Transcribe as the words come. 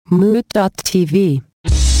Mood.tv.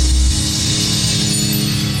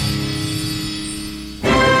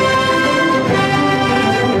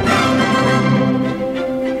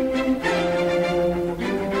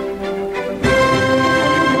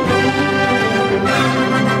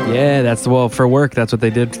 Yeah, for work, that's what they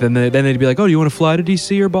did. Then they'd be like, oh, do you want to fly to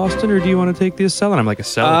DC or Boston, or do you want to take the Acela? And I'm like,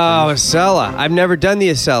 Acela. Oh, Acela. I've never done the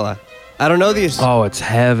Acela. I don't know the Acela. Oh, it's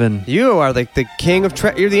heaven. You are like the king of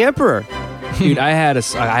you're the emperor. Dude, I had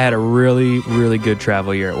a really, really good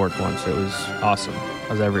travel year at work once. It was awesome.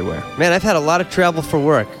 I was everywhere. Man, I've had a lot of travel for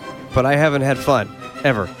work, but I haven't had fun,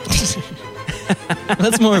 ever.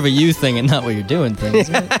 That's more of a you thing and not what you're doing thing,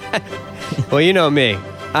 isn't it? Well, you know me.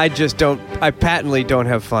 I patently don't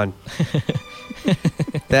have fun.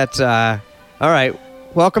 That's, all right.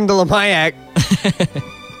 Welcome to Lamayak.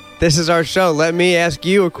 This is our show. Let me ask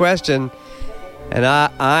you a question. And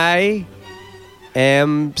I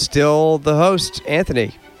am still the host,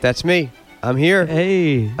 Anthony. That's me. I'm here.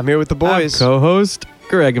 Hey. I'm here with the boys. I'm co-host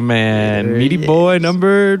Greg Man. There Meaty he boy is.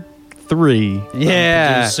 number 3.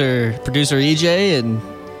 Yeah. Producer EJ and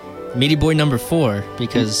Meaty Boy number 4,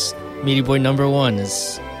 because Meaty Boy number 1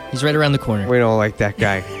 he's right around the corner. We don't like that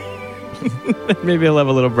guy. Maybe I'll have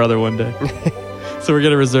a little brother one day. So we're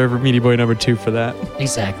going to reserve Meaty boy number 2 for that.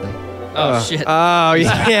 Exactly. Oh, shit. Oh,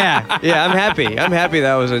 yeah. Yeah, I'm happy. I'm happy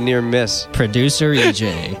that was a near miss. Producer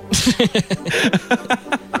EJ.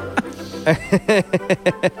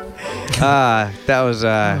 That was,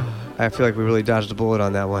 I feel like we really dodged a bullet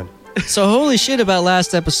on that one. So holy shit about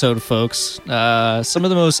last episode, folks. Some of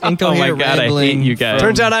the most incoherent God, I hate rambling. you guys.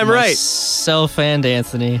 Turns out I'm right. Myself and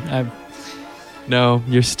Anthony. No,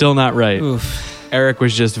 you're still not right. Oof. Eric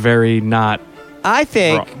was just very not I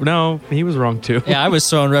think... wrong. No, he was wrong too. Yeah, I was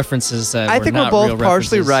throwing references that I were think not we're real both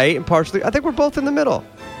partially references. right and partially... I think we're both in the middle.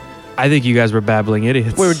 I think you guys were babbling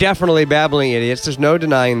idiots. We were definitely babbling idiots. There's no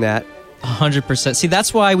denying that. 100%. See,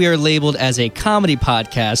 that's why we are labeled as a comedy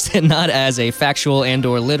podcast and not as a factual and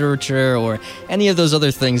or literature or any of those other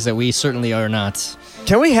things that we certainly are not.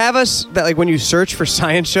 Can we have us that, like, when you search for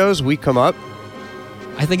science shows, we come up?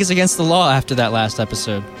 I think it's against the law after that last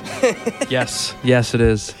episode. Yes, it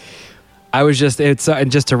is. I was just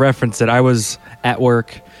just to reference it. I was at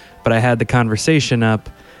work, but I had the conversation up,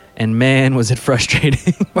 and man, was it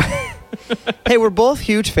frustrating. Hey, we're both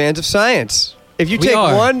huge fans of science. If you We take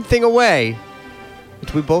are. one thing away,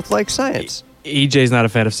 we both like science. EJ's not a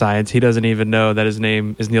fan of science. He doesn't even know that his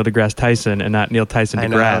name is Neil deGrasse Tyson and not Neil Tyson I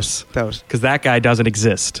know. deGrasse. That was... Because that guy doesn't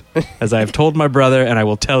exist, as I have told my brother, and I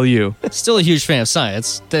will tell you. Still a huge fan of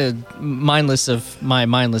science. The mindless of my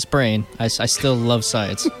mindless brain. I still love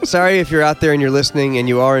science. Sorry if you're out there and you're listening and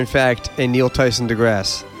you are, in fact, a Neil Tyson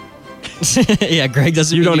deGrasse. Yeah, Greg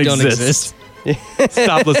doesn't You mean don't you don't exist. exist.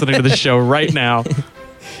 Stop listening to the show right now.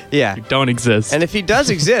 Yeah. You don't exist. And if he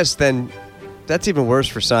does exist, then that's even worse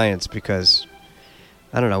for science because,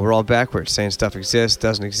 I don't know, we're all backwards, saying stuff exists,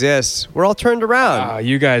 doesn't exist. We're all turned around.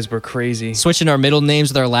 You guys were crazy. Switching our middle names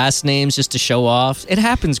with our last names just to show off. It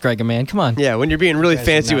happens, Greg, man. Come on. Yeah, when you're being really guys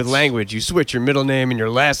are fancy with nuts. language, you switch your middle name and your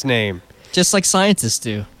last name. Just like scientists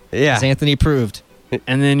do. Yeah. As Anthony proved.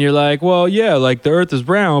 And then you're like, well, yeah, like the earth is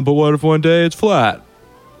round, but what if one day it's flat?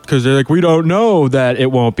 Because they're like, we don't know that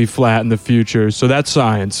it won't be flat in the future, so that's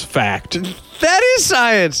science. Fact. That is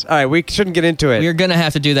science. All right, we shouldn't get into it. We're going to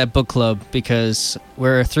have to do that book club because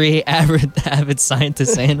we're 3 avid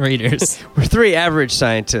scientists and readers. We're 3 average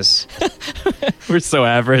scientists. We're so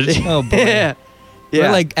average. Oh, boy. Yeah.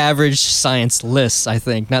 We're like average science lists, I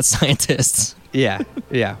think, not scientists. Yeah.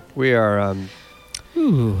 We are,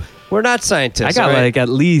 Ooh. we're not scientists. I got all right? like at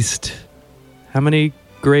least, how many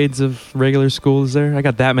grades of regular school is there? I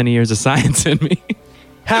got that many years of science in me.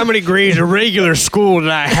 How many grades of regular school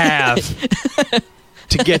did I have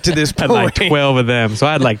to get to this I point? had like 12 of them, so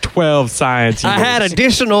I had like 12 science years. I had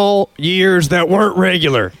additional years that weren't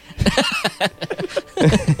regular.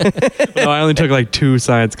 No, I only took like 2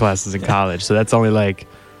 science classes in college, so that's only like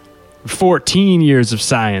 14 years of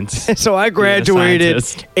science. So I graduated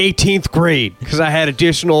scientist. 18th grade because I had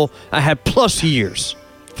plus years.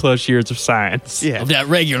 Plus years of science. Yeah. Of that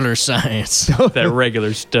regular science. That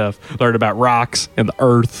regular stuff. Learned about rocks and the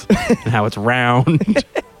earth and how it's round.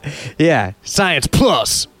 Yeah. Science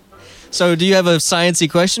plus. So do you have a sciencey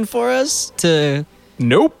question for us to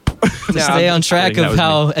Nope. stay on track That of was me.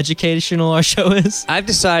 how educational our show is? I've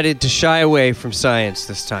decided to shy away from science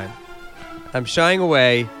this time. I'm shying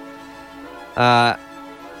away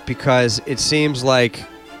because it seems like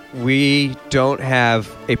we don't have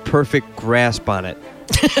a perfect grasp on it.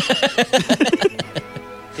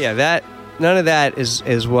 Yeah, none of that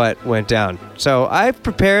is what went down. So I've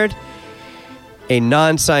prepared a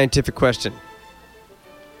non-scientific question.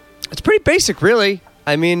 It's pretty basic, really.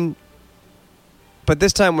 I mean, but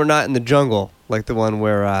this time we're not in the jungle like the one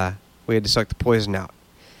where we had to suck the poison out.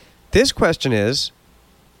 This question is,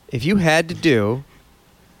 if you had to do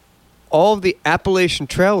all of the Appalachian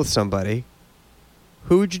Trail with somebody,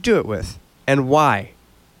 who would you do it with and why?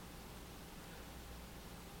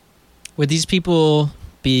 Would these people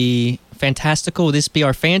be fantastical? Would this be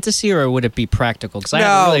our fantasy, or would it be practical? Because I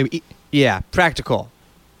haven't really. Yeah, practical.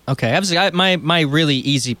 Okay, my really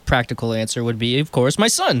easy practical answer would be, of course, my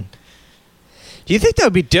son. Do you think that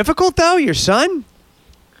would be difficult, though, your son?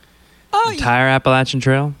 Entire Appalachian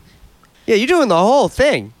Trail? Yeah, you're doing the whole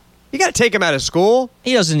thing. You got to take him out of school.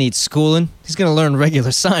 He doesn't need schooling. He's going to learn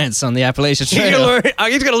regular science on the Appalachian Trail.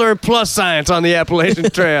 He's going to learn plus science on the Appalachian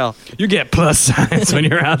Trail. You get plus science when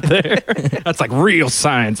you're out there. That's like real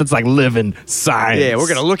science. It's like living science. Yeah, we're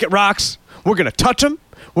going to look at rocks. We're going to touch them.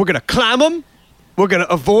 We're going to climb them. We're going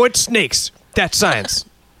to avoid snakes. That's science.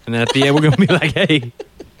 And then at the end, we're going to be like, hey,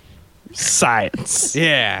 science.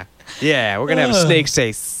 Yeah. Yeah, we're going to have a snake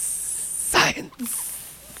say, science.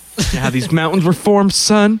 You know how these mountains were formed,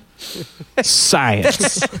 son?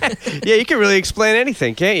 Science. Yeah, you can really explain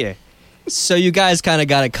anything, can't you? So you guys kind of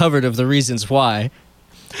got it covered of the reasons why.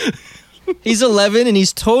 He's 11 and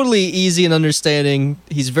he's totally easy in understanding.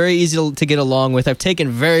 He's very easy to get along with. I've taken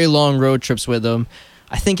very long road trips with him.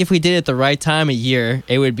 I think if we did it the right time of year,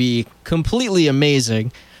 it would be completely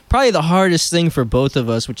amazing. Probably the hardest thing for both of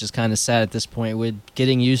us, which is kind of sad at this point, with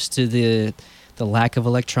getting used to the lack of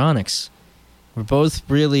electronics. We're both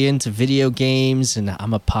really into video games, and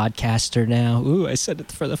I'm a podcaster now. Ooh, I said it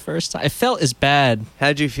for the first time. It felt as bad.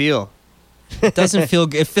 How'd you feel? It doesn't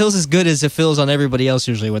feel. It feels as good as it feels on everybody else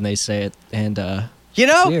usually when they say it. And you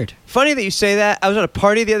know, weird. Funny that you say that. I was at a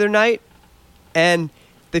party the other night, and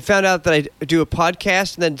they found out that I do a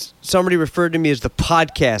podcast, and then somebody referred to me as the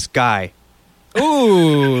podcast guy.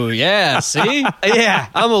 Ooh, yeah. See, Yeah,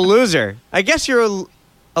 I'm a loser. I guess you're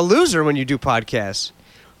a loser when you do podcasts.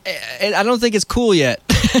 I don't think it's cool yet,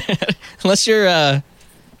 unless you're.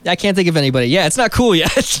 I can't think of anybody. Yeah, it's not cool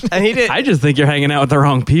yet. And he did. I just think you're hanging out with the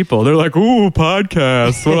wrong people. They're like, ooh,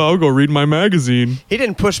 podcast. Well, I'll go read my magazine. He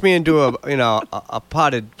didn't push me into a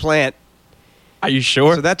potted plant. Are you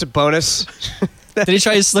sure? So that's a bonus. Did he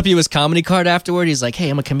try to slip you his comedy card afterward? He's like, hey,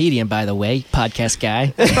 I'm a comedian, by the way, podcast guy.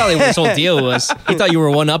 That's probably what his whole deal was. He thought you were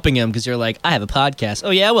one-upping him because you're like, I have a podcast. Oh,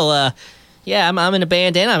 yeah? Well, yeah, I'm in a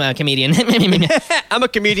band and I'm a comedian. I'm a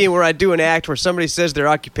comedian where I do an act where somebody says their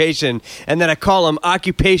occupation, and then I call them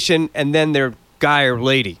occupation and then their guy or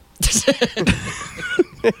lady.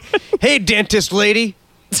 Hey, dentist lady.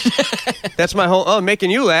 That's my whole... Oh,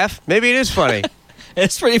 making you laugh. Maybe it is funny.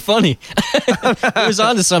 It's pretty funny. He was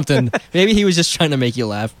onto something. Maybe he was just trying to make you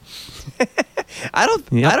laugh.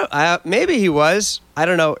 Maybe he was. I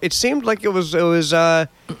don't know. It seemed like it was. I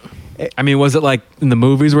mean, was it like in the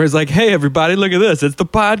movies where it's like, hey, everybody, look at this. It's the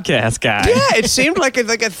podcast guy. Yeah, it seemed like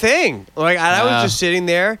a thing. Like I was just sitting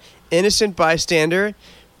there, innocent bystander.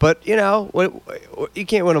 But, you know, you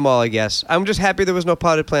can't win them all, I guess. I'm just happy there was no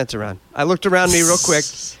potted plants around. I looked around me real quick,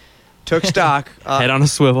 took stock. Head on a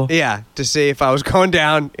swivel. Yeah, to see if I was going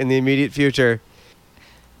down in the immediate future.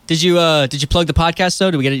 Did you plug the podcast, though?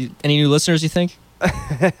 Did we get any new listeners, you think?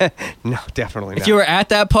 No, definitely not. If you were at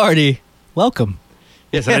that party, welcome.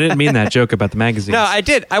 Yes, I didn't mean that joke about the magazines. No, I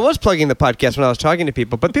did. I was plugging the podcast when I was talking to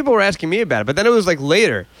people, but people were asking me about it. But then it was like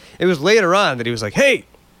later. It was later on that he was like, hey,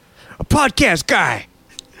 a podcast guy.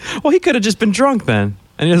 Well, he could have just been drunk then,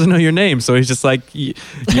 and he doesn't know your name, so he's just like, you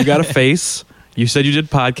got a face. You said you did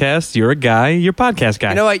podcasts. You're a guy. You're a podcast guy.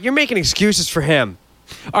 You know what? You're making excuses for him.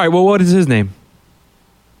 All right, well, what is his name?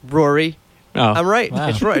 Rory. Oh. I'm right. Wow.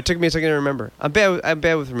 It's Rory. It took me a second to remember. I'm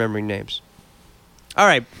bad with remembering names. All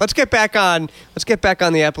right, let's get back on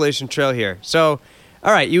the Appalachian Trail here. So,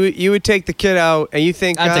 all right, you would take the kid out, and you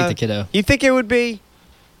think I'd take the kiddo. You think it would be?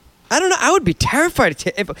 I don't know. I would be terrified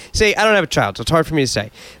to say I don't have a child, so it's hard for me to say.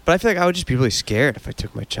 But I feel like I would just be really scared if I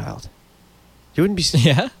took my child. You wouldn't be?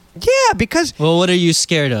 Yeah. Yeah, because Well, what are you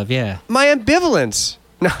scared of? Yeah. my ambivalence.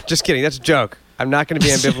 No, just kidding. That's a joke. I'm not going to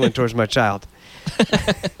be ambivalent towards my child.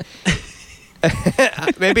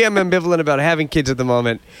 Maybe I'm ambivalent about having kids at the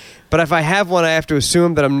moment, but if I have one, I have to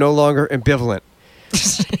assume that I'm no longer ambivalent.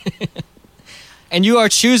 And you are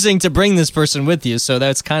choosing to bring this person with you, so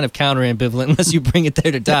that's kind of counter-ambivalent unless you bring it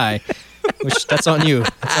there to die. Which, that's on you.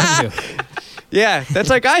 That's on you. Yeah, that's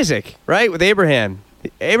like Isaac, right? With Abraham.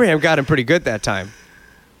 Abraham got him pretty good that time.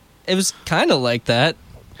 It was kind of like that.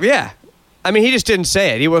 Yeah. I mean, he just didn't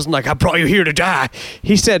say it. He wasn't like, I brought you here to die.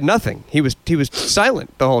 He said nothing. He was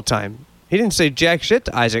silent the whole time. He didn't say jack shit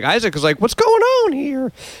to Isaac. Isaac was like, what's going on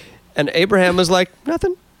here? And Abraham was like,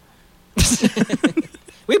 nothing.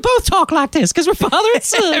 We both talk like this because we're father and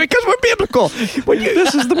son. Because we're biblical. When you,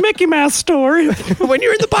 This is the Mickey Mouse story. when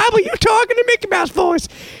you're in the Bible, you talk in a Mickey Mouse voice.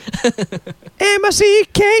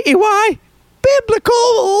 M-I-C-K-E-Y.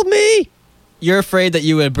 Biblical me. You're afraid that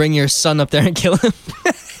you would bring your son up there and kill him?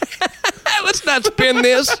 Let's not spin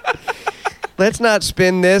this. Let's not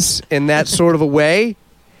spin this in that sort of a way.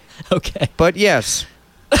 Okay. But yes.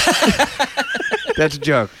 That's a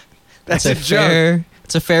joke. That's a joke.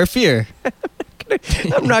 It's a fair fear.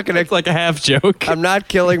 I'm not going It's to... like a half joke. I'm not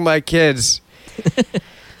killing my kids.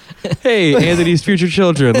 Hey, Anthony's future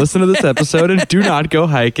children, listen to this episode and do not go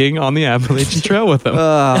hiking on the Appalachian Trail with them.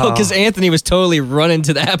 Oh. Because Anthony was totally running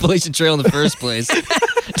to the Appalachian Trail in the first place.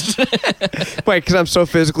 Wait, because I'm so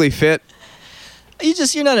physically fit?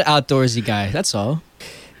 You're not an outdoorsy guy. That's all.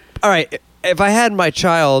 All right, if I had my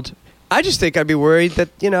child, I just think I'd be worried that,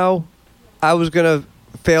 I was going to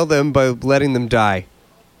fail them by letting them die.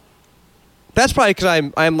 That's probably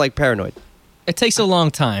because I'm like paranoid. It takes a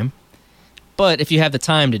long time, but if you have the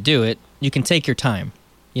time to do it, you can take your time.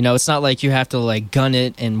 It's not like you have to like gun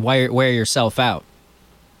it and wear yourself out.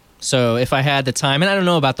 So if I had the time, and I don't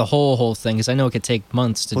know about the whole thing, because I know it could take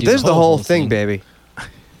months to do. This is the whole thing, baby.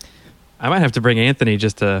 I might have to bring Anthony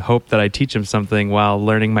just to hope that I teach him something while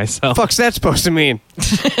learning myself. Fuck's that supposed to mean?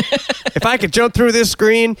 If I could jump through this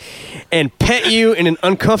screen and pet you in an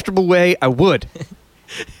uncomfortable way, I would.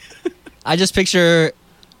 I just picture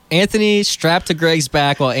Anthony strapped to Greg's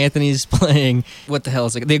back while Anthony's playing, what the hell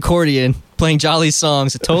is it, the accordion, playing jolly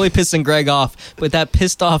songs, totally pissing Greg off, but that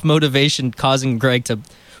pissed off motivation causing Greg to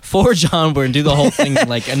forge onward and do the whole thing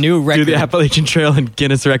like a new record. Do the Appalachian Trail in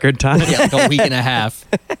Guinness record time. Yeah, like a week and a half.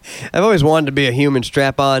 I've always wanted to be a human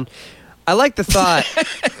strap-on. I like the thought.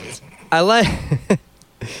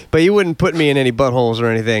 But you wouldn't put me in any buttholes or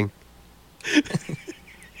anything.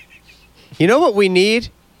 You know what we need?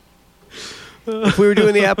 If we were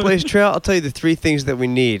doing the Appalachian Trail, I'll tell you the 3 things that we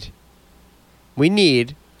need. We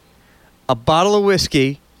need a bottle of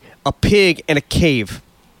whiskey, a pig, and a cave.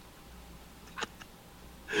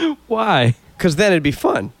 Why? Because then it'd be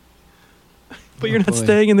fun. But you're not boy.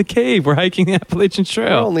 staying in the cave. We're hiking the Appalachian We're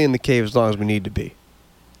Trail. only in the cave as long as we need to be.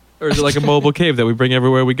 Or is it like a mobile cave that we bring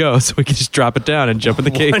everywhere we go so we can just drop it down and jump in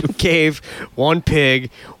the cave? One cave, one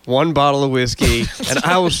pig, one bottle of whiskey, and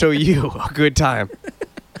I will show you a good time.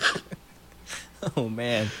 Oh,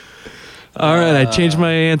 man. All right, I changed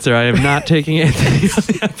my answer. I am not taking Anthony on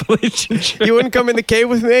the Appalachian Trail. You wouldn't come in the cave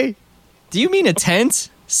with me? Do you mean a tent?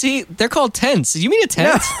 See, they're called tents. You mean a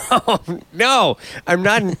tent? No, I'm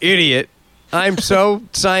not an idiot. I'm so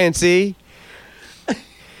science-y.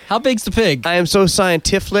 How big's the pig? I am so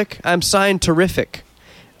scientific. I'm scientific.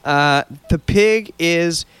 The pig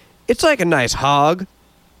is, it's like a nice hog.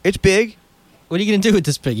 It's big. What are you going to do with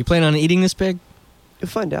this pig? You plan on eating this pig? You'll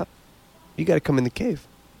find out. You got to come in the cave.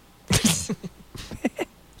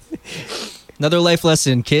 Another life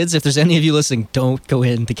lesson, kids. If there's any of you listening, don't go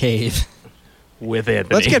in the cave. With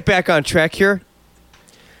Anthony. Let's get back on track here.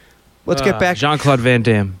 Let's get back. Jean-Claude Van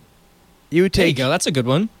Damme. You There you take. go. That's a good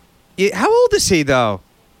one. How old is he, though?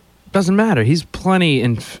 Doesn't matter. He's plenty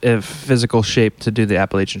in physical shape to do the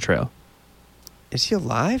Appalachian Trail. Is he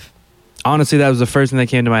alive? Honestly, that was the first thing that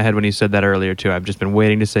came to my head when you said that earlier, too. I've just been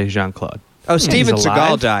waiting to say Jean-Claude. Oh, Steven he's Seagal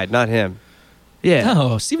alive? died, not him. Yeah.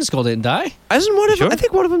 No, Steven Skull didn't die. Isn't one of them? Sure. I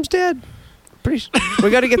think one of them's dead. We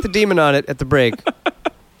got to get the demon on it at the break.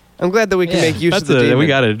 I'm glad that we can Yeah. make use That's of the demon. we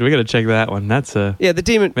gotta check that one. That's a Yeah, the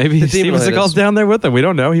demon. maybe the Steven demon Seagal's down there with him. We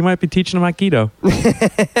don't know. He might be teaching him Aikido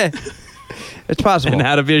It's possible. and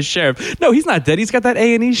how to be a sheriff. No, he's not dead. He's got that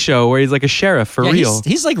A&E show where he's like a sheriff for Yeah, real.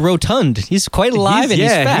 He's like rotund. He's quite alive and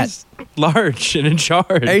he's fat. He's large and in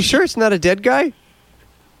charge. Are you sure it's not a dead guy?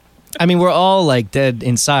 I mean, we're all like dead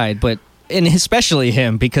inside, but and especially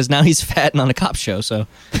him because now he's fat and on a cop show. So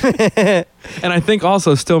And I think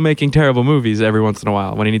also still making terrible movies every once in a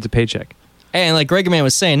while when he needs a paycheck. and like Greg Man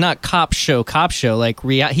was saying, not cop show. Like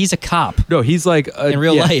he's a cop. No, he's like In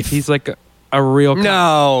real life. He's like a real cop.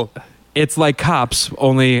 No. It's like Cops,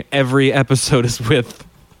 only every episode is with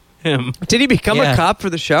him. Did he become Yeah. a cop for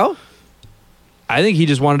the show? I think he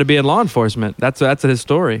just wanted to be in law enforcement. That's his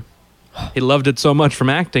story. He loved it so much from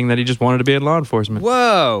acting that he just wanted to be in law enforcement.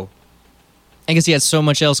 Whoa. I guess he had so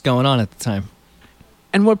much else going on at the time.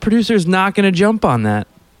 And what producer's not going to jump on that?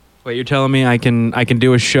 Wait, you're telling me I can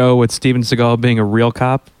do a show with Steven Seagal being a real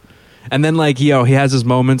cop? And then like, he has his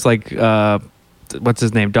moments like what's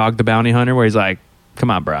his name? Dog the Bounty Hunter, where he's like,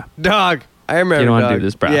 "Come on, bruh. Dog. I remember. You don't wanna Dog. do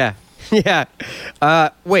this, bro. Yeah. Yeah.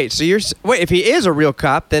 Wait, so if he is a real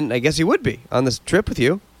cop, then I guess he would be on this trip with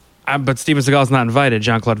you. But Steven Seagal's not invited.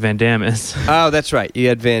 Jean-Claude Van Damme is. Oh, that's right. You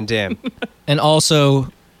had Van Damme. And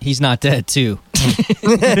also, he's not dead too.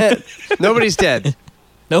 Nobody's dead.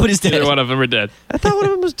 Nobody's dead. Neither one of them are dead. I thought one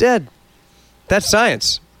of them was dead. That's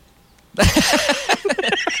science.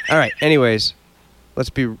 All right. Anyways, let's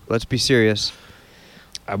be serious.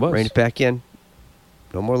 I was. Rein it back in.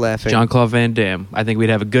 No more laughing. Jean-Claude Van Damme. I think we'd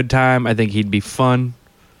have a good time. I think he'd be fun.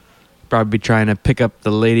 Probably be trying to pick up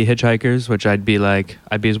the lady hitchhikers, which I'd be his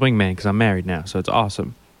wingman because I'm married now, so it's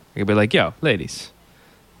awesome. I could be like, yo, ladies,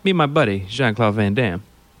 meet my buddy, Jean-Claude Van Damme.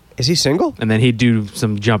 Is he single? And then he'd do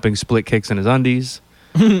some jumping split kicks in his undies.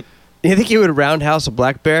 You think he would roundhouse a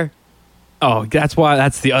black bear? Oh,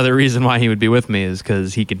 that's the other reason why he would be with me is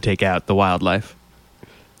because he could take out the wildlife.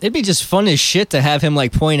 It'd be just fun as shit to have him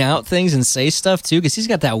like point out things and say stuff too, because he's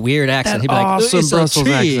got that weird accent. That He'd be like, awesome "It's a Brussels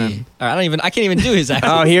tree." accent. I can't even do his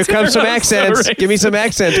accent. Oh, here comes some So accents. racist. Give me some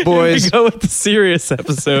accents, We boys. go with the serious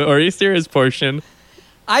episode or a serious portion.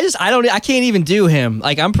 I can't even do him.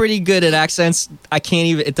 Like, I'm pretty good at accents.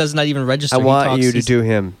 It does not even register. I He want talks- you to he's- do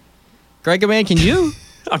him. Gregor, man, can you?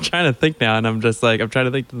 I'm trying to think now, and I'm trying to think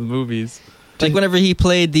of the movies. Like whenever he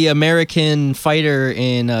played the American fighter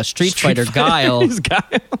in Street Fighter, Guile. He's Guile.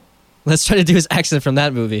 Let's try to do his accent from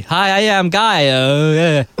that movie. Hi, I am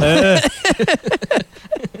Guile.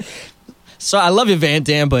 So I love you, Van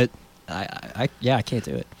Damme, but I can't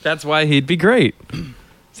do it. That's why he'd be great.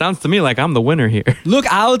 Sounds to me like I'm the winner here. Look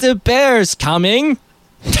out, the bear's coming.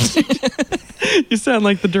 You sound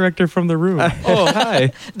like the director from The Room. Oh,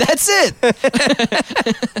 hi. That's it.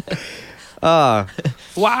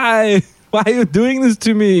 Why? Why are you doing this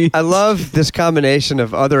to me? I love this combination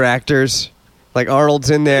of other actors. Like Arnold's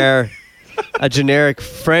in there. A generic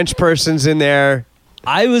French person's in there.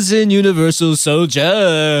 I was in Universal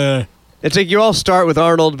Soldier. It's like you all start with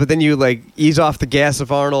Arnold, but then you like ease off the gas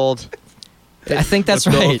of Arnold. I think that's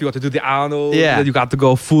But no, right. if you got to do the Arnold, Yeah. then you got to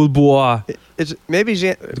go full bore. It's maybe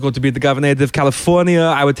It's going to be the governor of California.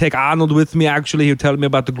 I would take Arnold with me, actually. He would tell me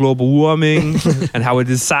about the global warming and how it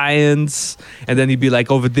is science. And then he'd be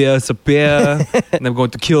like, over there, it's a bear. And then we're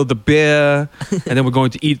going to kill the bear. And then we're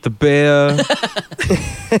going to eat the bear.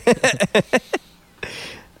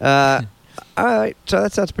 all right. So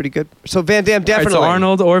that sounds pretty good. So Van Damme All right, definitely. so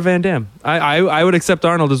Arnold or Van Damme. I would accept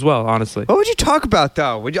Arnold as well, honestly. What would you talk about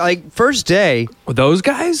though? Would you like first day? Those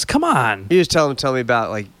guys? Come on. You just tell me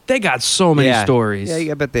about like They got so many yeah. stories.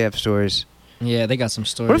 Yeah, I bet they have stories. Yeah, they got some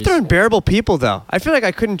stories. What if they're unbearable people though? I feel like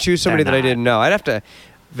I couldn't choose somebody They're that I not. didn't know. I'd have to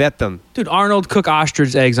vet them. Dude, Arnold cooked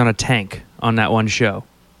ostrich eggs on a tank on that one show.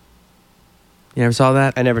 You ever saw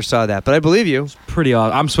that? I never saw that, but I believe you. Pretty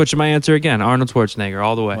awesome. I'm switching my answer again. Arnold Schwarzenegger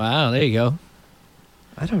all the way. Wow, there you go.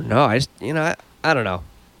 I don't know. I don't know.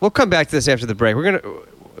 We'll come back to this after the break. We're gonna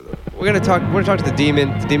talk to the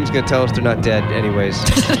demon. The demon's gonna tell us they're not dead, anyways.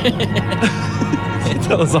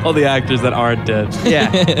 Tell us all the actors that aren't dead. Yeah.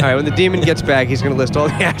 All right. When the demon gets back, he's gonna list all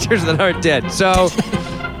the actors that aren't dead. So,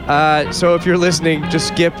 so if you're listening, just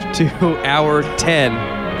skip to hour 10,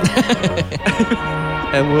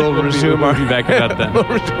 and we'll resume we'll be back about that. we'll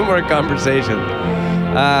resume our conversation.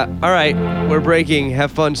 All right, we're breaking.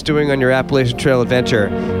 Have fun stewing on your Appalachian Trail adventure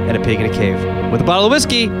and a pig in a cave with a bottle of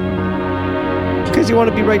whiskey, because you want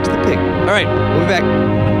to be right to the pig. All right, we'll be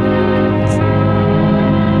back.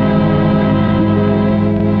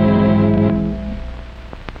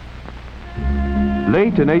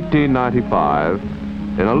 Late in 1895,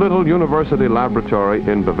 in a little university laboratory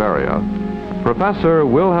in Bavaria, Professor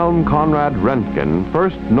Wilhelm Conrad Röntgen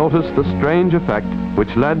first noticed the strange effect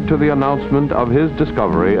which led to the announcement of his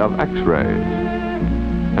discovery of X-rays.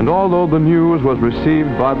 And although the news was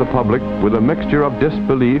received by the public with a mixture of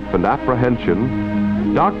disbelief and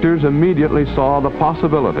apprehension, doctors immediately saw the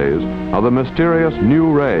possibilities of the mysterious new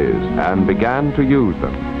rays and began to use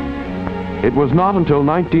them. It was not until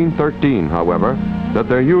 1913, however, that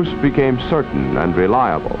their use became certain and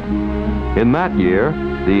reliable. In that year,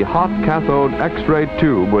 the hot cathode X-ray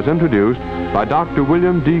tube was introduced by Dr.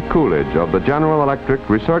 William D. Coolidge of the General Electric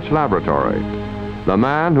Research Laboratory, the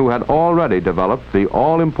man who had already developed the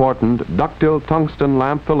all-important ductile tungsten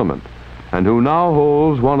lamp filament, and who now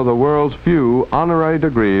holds one of the world's few honorary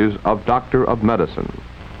degrees of Doctor of Medicine.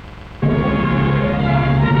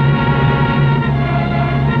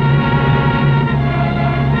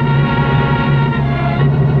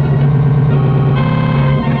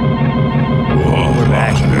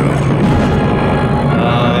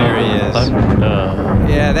 Oh, there he is.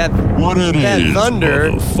 Yeah, that What it That is,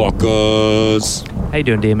 thunder. motherfuckers. How you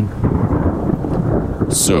doing,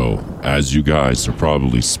 Demon? So, as you guys are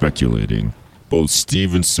probably speculating, both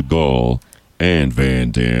Steven Seagal and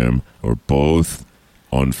Van Damme are both,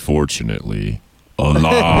 unfortunately,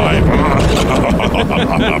 alive.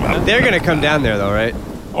 they're gonna come down there though, right?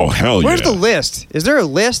 Oh, hell Where's yeah. the list? Is there a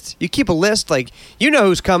list? You keep a list, like, you know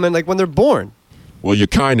who's coming, like, when they're born. Well, you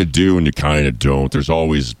kind of do and you kind of don't. There's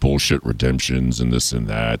always bullshit redemptions and this and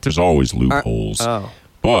that. There's always loopholes. Oh.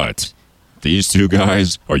 But these two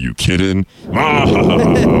guys, are you kidding?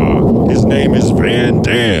 His name is Van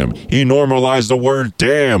Dam. He normalized the word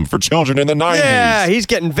damn for children in the 90s. Yeah, he's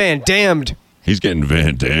getting Van Damned. He's getting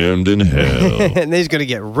Van Damned in hell. And he's going to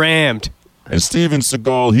get rammed. And Steven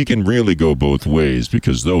Seagal, he can really go both ways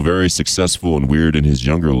because though very successful and weird in his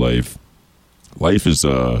younger life is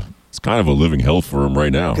it's kind of a living hell for him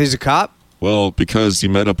right now. He's a cop? Well, because he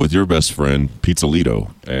met up with your best friend,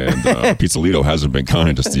 Pizzolito, and Pizzolito hasn't been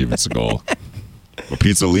kind to Steven Seagal. But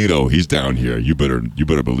Pizzolito, he's down here. You better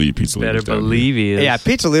believe Pizzolito's Better down believe here. he is. Yeah,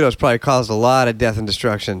 Pizzolito's probably caused a lot of death and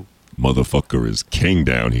destruction. Motherfucker is king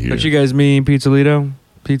down here. Don't you guys mean Pizzolito?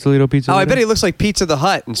 Pizzolito? Oh, I bet he looks like Pizza the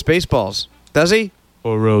Hut in Spaceballs. Does he?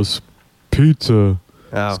 Or else pizza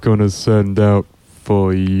Oh. is gonna send out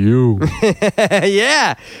for you.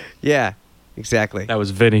 Yeah. Yeah. Exactly. That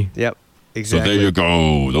was Vinny. Yep. So Exactly. there you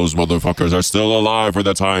go. Those motherfuckers are still alive for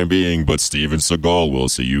the time being, but Steven Seagal will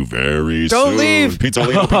see you very Don't soon. leave.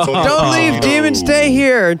 Pizzolito, Pizzolito, Don't leave, Pizzolito. demon. Stay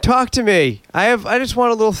here and talk to me. I just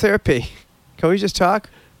want a little therapy. Can we just talk?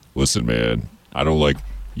 Listen, man, I don't like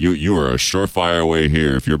you. You are a surefire way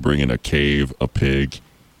here if you're bringing a cave, a pig,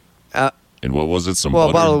 and what was it? Some Well, a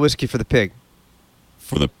butter bottle of whiskey for the pig.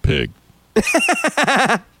 for the pig.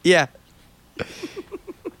 Yeah.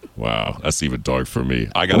 Wow, that's even dark for me.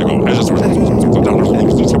 I gotta go.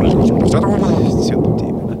 Super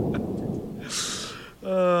demon.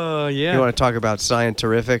 Oh, yeah. You want to talk about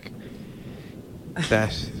scientific?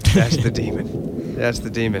 That's the demon. That's the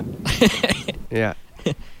demon. Yeah.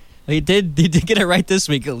 He did get it right this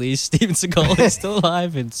week at least. Steven Seagal is still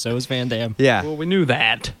alive, and so is Van Damme. Yeah. Well, we knew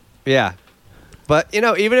that. Yeah. But,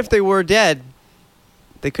 even if they were dead,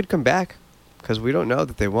 they could come back because we don't know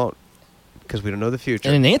that they won't because we don't know the future.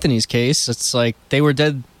 And in Anthony's case, it's like they were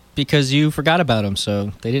dead because you forgot about them,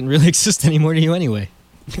 so they didn't really exist anymore to you anyway.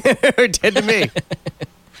 They're dead to me.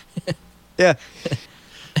 Yeah.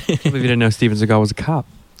 I believe you didn't know Steven Seagal was a cop.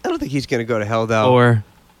 I don't think he's going to go to hell, though. Or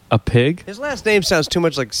a pig. His last name sounds too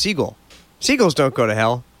much like Seagull. Seagulls don't go to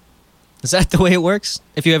hell. Is that the way it works?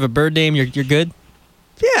 If you have a bird name, you're good?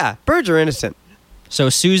 Yeah, birds are innocent. So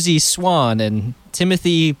Susie Swan and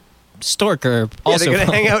Timothy Stork are Yeah, also they're going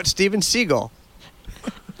to wrong. hang out with Steven Seagal.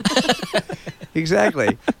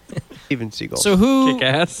 Exactly. Steven Seagal. So who Kick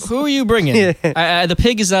ass. are you bringing? Yeah. The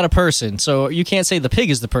pig is not a person, so you can't say the pig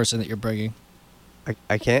is the person that you're bringing.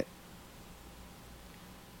 I can't.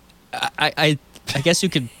 I guess you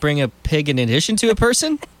could bring a pig in addition to a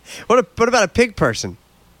person. What about a pig person?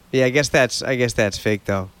 Yeah, I guess that's fake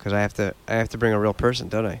though, because I have to bring a real person,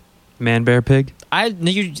 don't I? Man, bear, pig.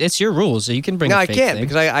 It's your rules. So you can bring. No, a I fake can't thing.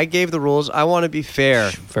 because I gave the rules. I want to be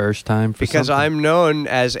fair First time for because something. I'm known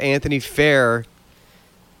as Anthony Fair,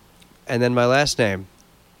 and then my last name.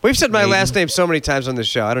 We've said my Aiden. last name so many times on this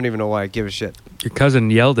show. I don't even know why I give a shit. Your cousin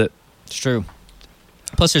yelled it. It's true.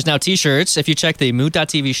 Plus, there's now T-shirts. If you check the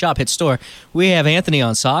Moot.tv shop hit store, we have Anthony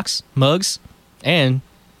on socks, mugs, and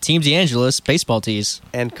Team DeAngelis baseball tees.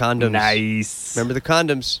 And condoms. Nice. Remember the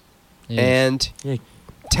condoms. Yeah. And Yeah.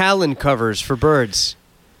 talon covers for birds.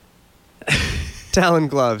 Talon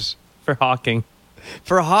gloves For Hawking.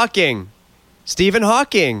 for Hawking. Stephen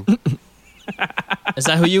Hawking. Is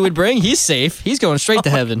that who you would bring? He's safe. He's going straight to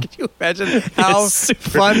heaven. Can you imagine how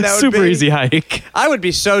fun that would super be? easy hike. I would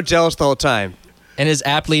be so jealous the whole time. And his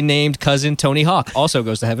aptly named cousin Tony Hawk also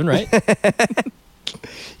goes to heaven, right?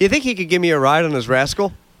 You think he could give me a ride on his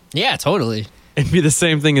rascal? Yeah, totally. It'd be the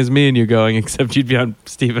same thing as me and you going, except you'd be on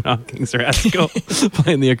Stephen Hawking's rascal,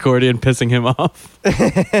 playing the accordion, pissing him off.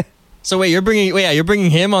 So wait, you're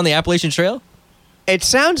bringing him on the Appalachian Trail? It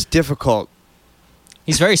sounds difficult.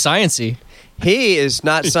 He's very sciencey. He is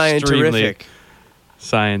not scientific.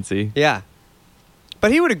 Science-y. Yeah.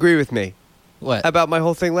 But he would agree with me What? about my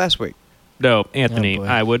whole thing last week. No, Anthony, Oh, boy.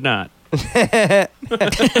 I would not.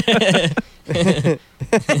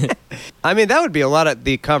 I mean, that would be a lot of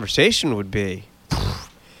the conversation would be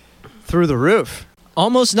through the roof.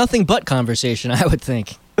 Almost nothing but conversation, I would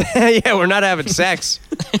think. Yeah, we're not having sex.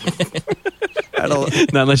 I don't,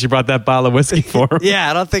 Not unless you brought that bottle of whiskey for him. yeah,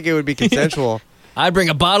 I don't think it would be consensual. I'd bring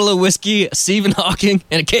a bottle of whiskey, Stephen Hawking,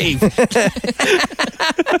 and a cave.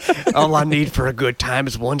 All I need for a good time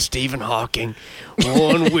is one Stephen Hawking,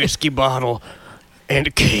 one whiskey bottle, and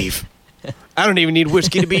a cave. I don't even need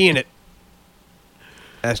whiskey to be in it.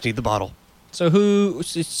 I just need the bottle. So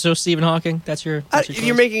Stephen Hawking, that's your You're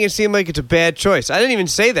choice? making it seem like it's a bad choice. I didn't even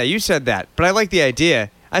say that. You said that. But I like the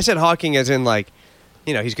idea. I said Hawking as in like,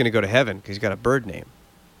 he's going to go to heaven because he's got a bird name.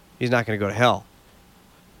 He's not going to go to hell.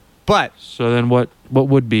 But So then what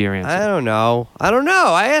would be your answer? I don't know.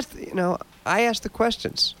 I asked the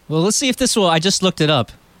questions. Well, let's see if this will. I just looked it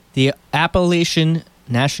up. The Appalachian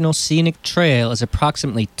National Scenic Trail is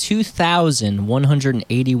approximately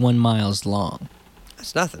 2,181 miles long.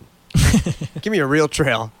 That's nothing. Give me a real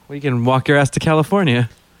trail. Well, you can walk your ass to California.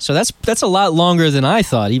 So that's a lot longer than I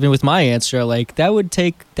thought. Even with my answer, like that would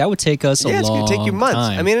take us a It's long going to take you months.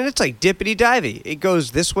 time. I mean, and it's like dippity-divey. It goes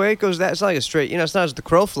this way, it goes that. It's not like a straight, it's not as the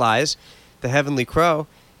crow flies, the heavenly crow.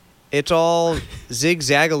 It's all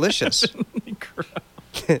zigzagalicious.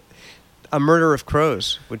 A murder of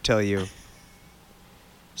crows would tell you.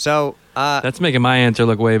 So, That's making my answer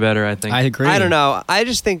look way better, I think. I agree. I don't know. I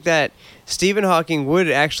just think that Stephen Hawking would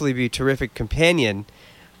actually be a terrific companion,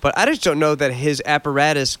 but I just don't know that his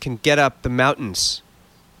apparatus can get up the mountains.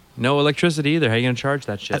 No electricity either. How are you going to charge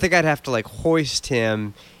that shit? I think I'd have to like hoist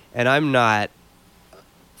him, and I'm not.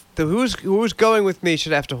 Who's going with me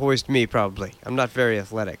should have to hoist me probably. I'm not very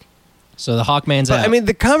athletic. So the Hawkman's But out. I mean,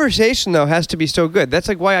 the conversation though has to be so good. That's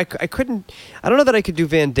like why I couldn't. I don't know that I could do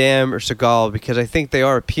Van Damme or Seagal because I think they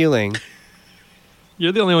are appealing.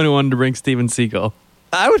 You're the only one who wanted to bring Steven Seagal.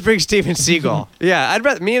 I would bring Steven Seagal. Yeah, I'd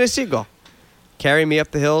rather me and a seagull carry me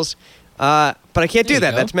up the hills. But I can't do There you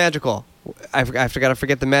that. go. That's magical. I forgot to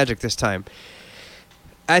forget the magic this time.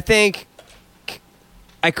 I think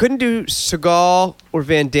I couldn't do Seagal or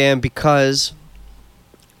Van Damme because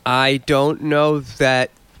I don't know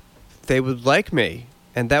that they would like me,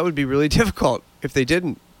 and that would be really difficult if they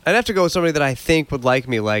didn't. I'd have to go with somebody that I think would like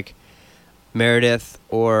me, like Meredith,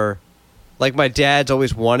 or like my dad's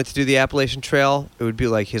always wanted to do the Appalachian Trail. It would be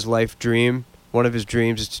like his life dream. One of his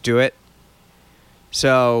dreams is to do it.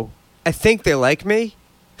 So I think they like me.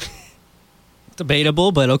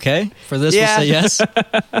 Debatable, but okay. For this, Yeah. we'll say yes.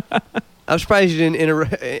 I'm surprised you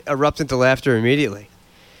didn't erupt into laughter immediately.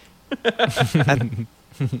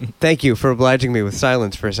 Thank you for obliging me with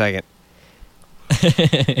silence for a second.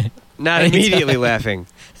 Not immediately laughing.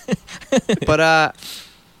 But,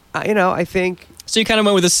 I think... So you kind of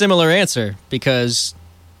went with a similar answer because,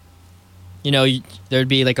 there'd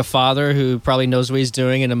be like a father who probably knows what he's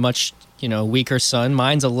doing and a much, weaker son.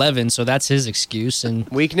 Mine's 11, so that's his excuse. And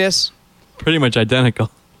Weakness? Pretty much identical.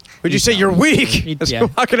 Would you say you're weak as Yeah. you're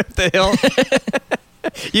walking up the hill?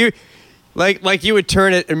 You... Like you would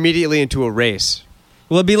turn it immediately into a race.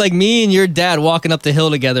 well, it'd be like me and your dad walking up the hill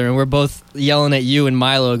together, and we're both yelling at you and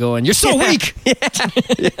Milo, going, "You're so weak." Yeah,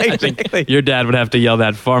 exactly. Your dad would have to yell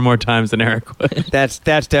that far more times than Eric would. That's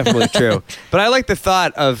definitely true. But I like the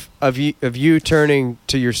thought of you turning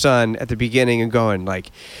to your son at the beginning and going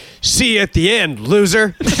like, "See you at the end,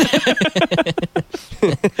 loser."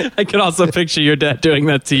 I can also picture your dad doing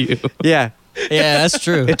that to you. Yeah, Yeah, that's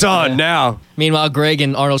true. it's on now. Meanwhile, Greg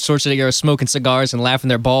and Arnold Schwarzenegger are smoking cigars and laughing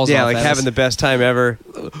their balls Yeah, off. like at having us. the best time ever.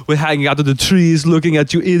 We're hanging out in the trees, looking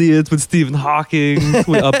at you idiots with Stephen Hawking.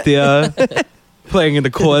 We're up there playing an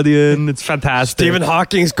accordion. It's fantastic. Stephen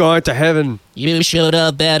Hawking's going to heaven. You should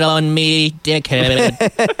have bet on me, dickhead.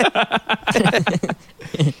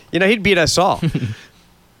 He'd beat us all.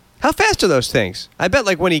 How fast are those things? I bet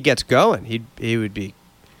like when he gets going, he'd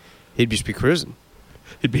just be cruising.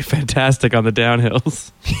 He'd be fantastic on the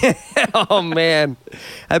downhills. Oh man,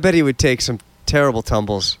 I bet he would take some terrible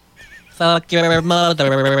tumbles. Fuck your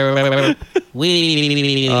mother.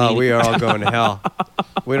 We We are all going to hell.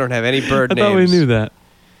 We don't have any bird I names. thought we knew that.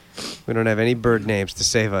 We don't have any bird names to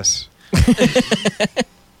save us.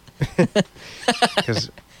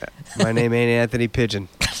 Because my name ain't Anthony Pigeon.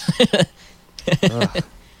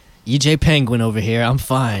 EJ Penguin over here. I'm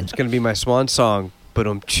fine. It's going to be my swan song. But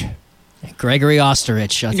Gregory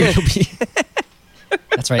Osterich. I think it'll be.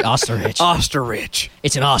 That's right, ostrich. Osterich.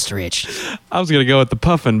 It's an ostrich. I was going to go with the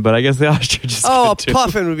puffin, but I guess the ostrich is Oh, a good too.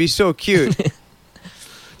 puffin would be so cute.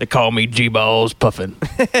 They call me G-Balls Puffin.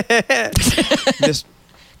 Miss-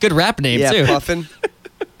 Good rap name, yeah, too. Puffin.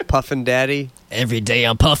 Puffin Daddy. Every day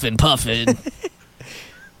I'm puffin'.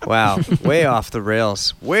 Wow. Way off the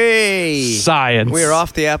rails. Way. Science. We are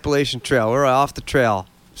off the Appalachian Trail. We're off the trail.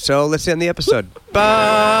 So let's end the episode.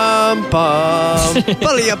 Bum, bum.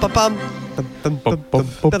 Ba-li-ya-ba-bum. Bum, bum, bum,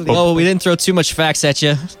 bum, Well, we didn't throw too much facts at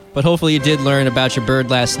you, but hopefully you did learn about your bird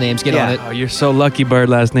last names. Get Yeah. on it. Oh, you're so lucky, bird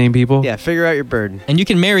last name people. Yeah, figure out your bird. And you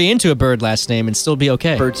can marry into a bird last name and still be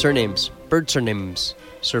okay. Bird surnames. Bird surnames.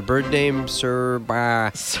 Sir Bird name. Sir.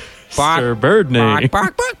 Sir Bird name.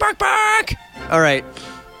 Bark, bark, bark, bark. All right.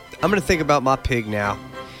 I'm going to think about my pig now.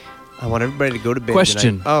 I want everybody to go to bed.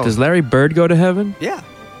 Question. tonight. Oh. Does Larry Bird go to heaven? Yeah.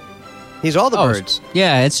 He's all the Oh, birds.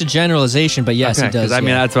 Yeah, it's a generalization, but yes, Okay, he does. 'cause I mean,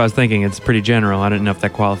 yeah. that's what I was thinking. It's pretty general. I didn't know if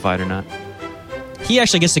that qualified or not. He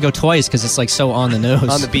actually gets to go twice because it's like so on the nose.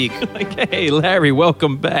 On the beak. Like, hey, Larry,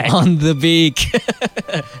 welcome back. On the beak.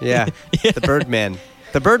 Yeah. The Birdman.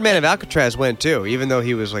 The Birdman of Alcatraz went too, even though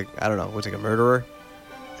he was like, I don't know, was like a murderer.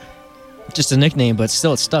 Just a nickname, but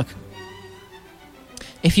still it's stuck.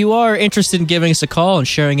 If you are interested in giving us a call and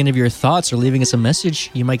sharing any of your thoughts or leaving us a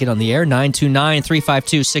message, you might get on the air.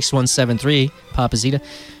 929-352-6173. Papa Zeta.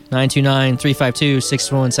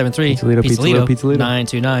 929-352-6173.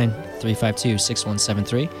 Pizzolito.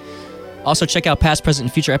 929-352-6173. Also, check out past, present,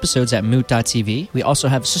 and future episodes at moot.tv. We also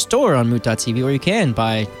have a store on moot.tv where you can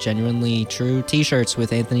buy genuinely true t-shirts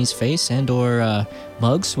with Anthony's face and or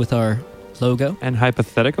mugs with our logo. And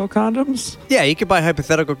hypothetical condoms? Yeah, you could buy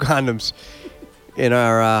hypothetical condoms in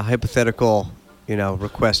our hypothetical,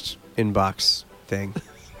 request inbox thing.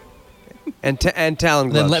 and Talon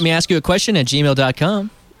gloves. Then let me ask you a question at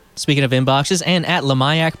gmail.com. Speaking of inboxes, and at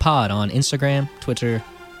Lamayak Pod on Instagram, Twitter,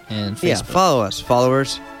 and Facebook. Yeah, follow us,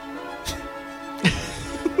 followers.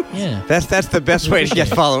 Yeah. That's the best way to get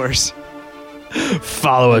followers.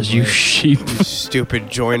 Follow us, you sheep. You stupid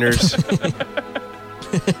joiners.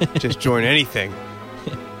 Just join anything.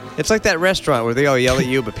 It's like that restaurant where they all yell at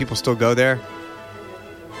you, but people still go there.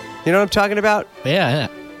 You know what I'm talking about? Yeah.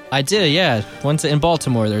 I did, yeah. Once in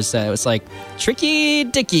Baltimore, there's it was like Tricky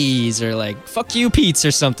Dickies or like Fuck You Pete's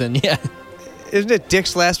or something. Yeah. Isn't it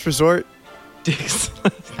Dick's Last Resort? Dicks. I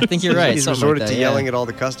think you're right. He's something resorted like that, to yeah. yelling at all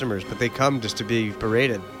the customers, but they come just to be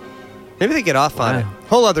berated. Maybe they get off on Wow. it.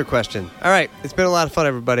 Whole other question. All right, it's been a lot of fun,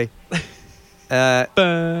 everybody.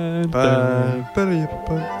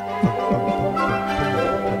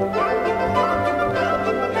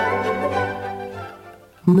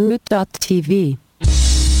 Mood.tv.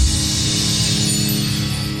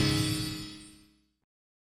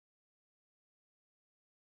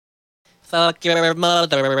 Fuck your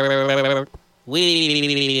mother.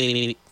 We